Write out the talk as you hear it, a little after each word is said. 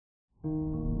Good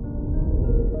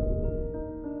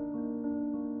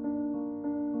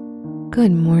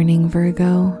morning,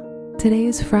 Virgo. Today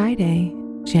is Friday,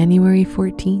 January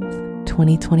 14th,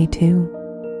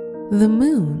 2022. The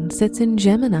moon sits in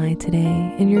Gemini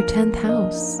today in your 10th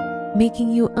house,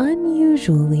 making you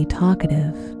unusually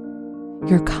talkative.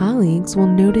 Your colleagues will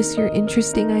notice your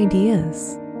interesting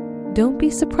ideas. Don't be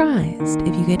surprised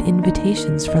if you get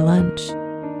invitations for lunch.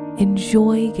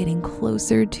 Enjoy getting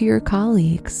closer to your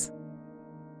colleagues.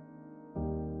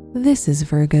 This is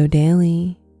Virgo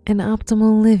Daily, an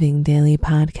optimal living daily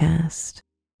podcast.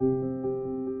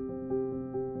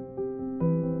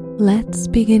 Let's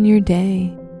begin your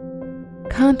day.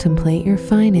 Contemplate your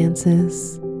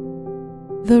finances.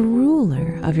 The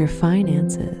ruler of your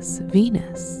finances,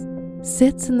 Venus,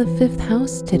 sits in the 5th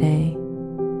house today,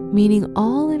 meaning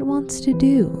all it wants to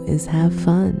do is have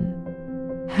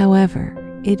fun. However,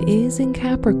 it is in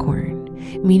Capricorn,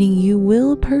 meaning you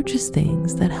will purchase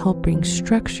things that help bring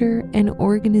structure and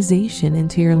organization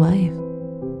into your life.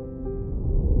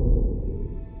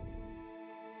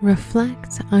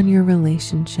 Reflect on your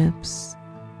relationships.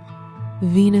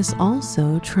 Venus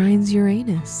also trines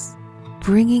Uranus,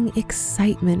 bringing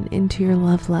excitement into your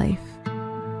love life.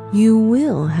 You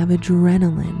will have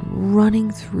adrenaline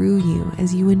running through you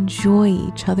as you enjoy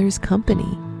each other's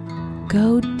company.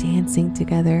 Go dancing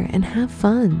together and have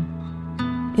fun.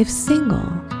 If single,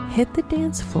 hit the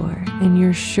dance floor and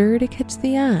you're sure to catch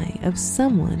the eye of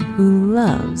someone who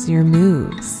loves your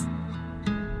moves.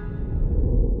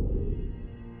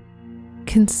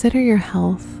 Consider your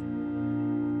health.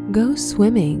 Go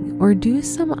swimming or do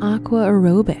some aqua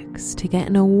aerobics to get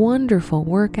in a wonderful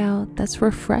workout that's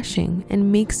refreshing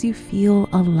and makes you feel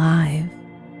alive.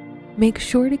 Make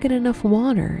sure to get enough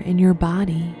water in your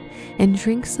body and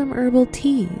drink some herbal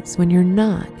teas when you're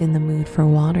not in the mood for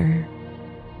water.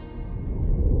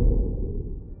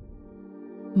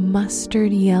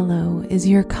 Mustard yellow is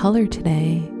your color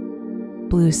today.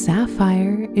 Blue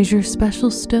sapphire is your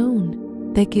special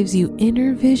stone that gives you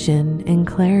inner vision and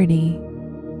clarity.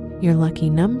 Your lucky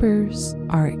numbers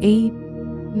are 8,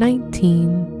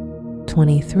 19,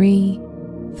 23,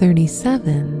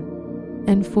 37,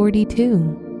 and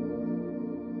 42.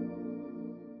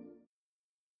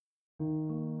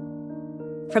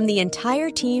 From the entire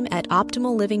team at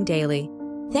Optimal Living Daily,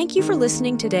 thank you for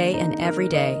listening today and every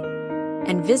day.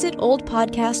 And visit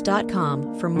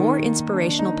oldpodcast.com for more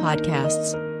inspirational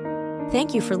podcasts.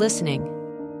 Thank you for listening.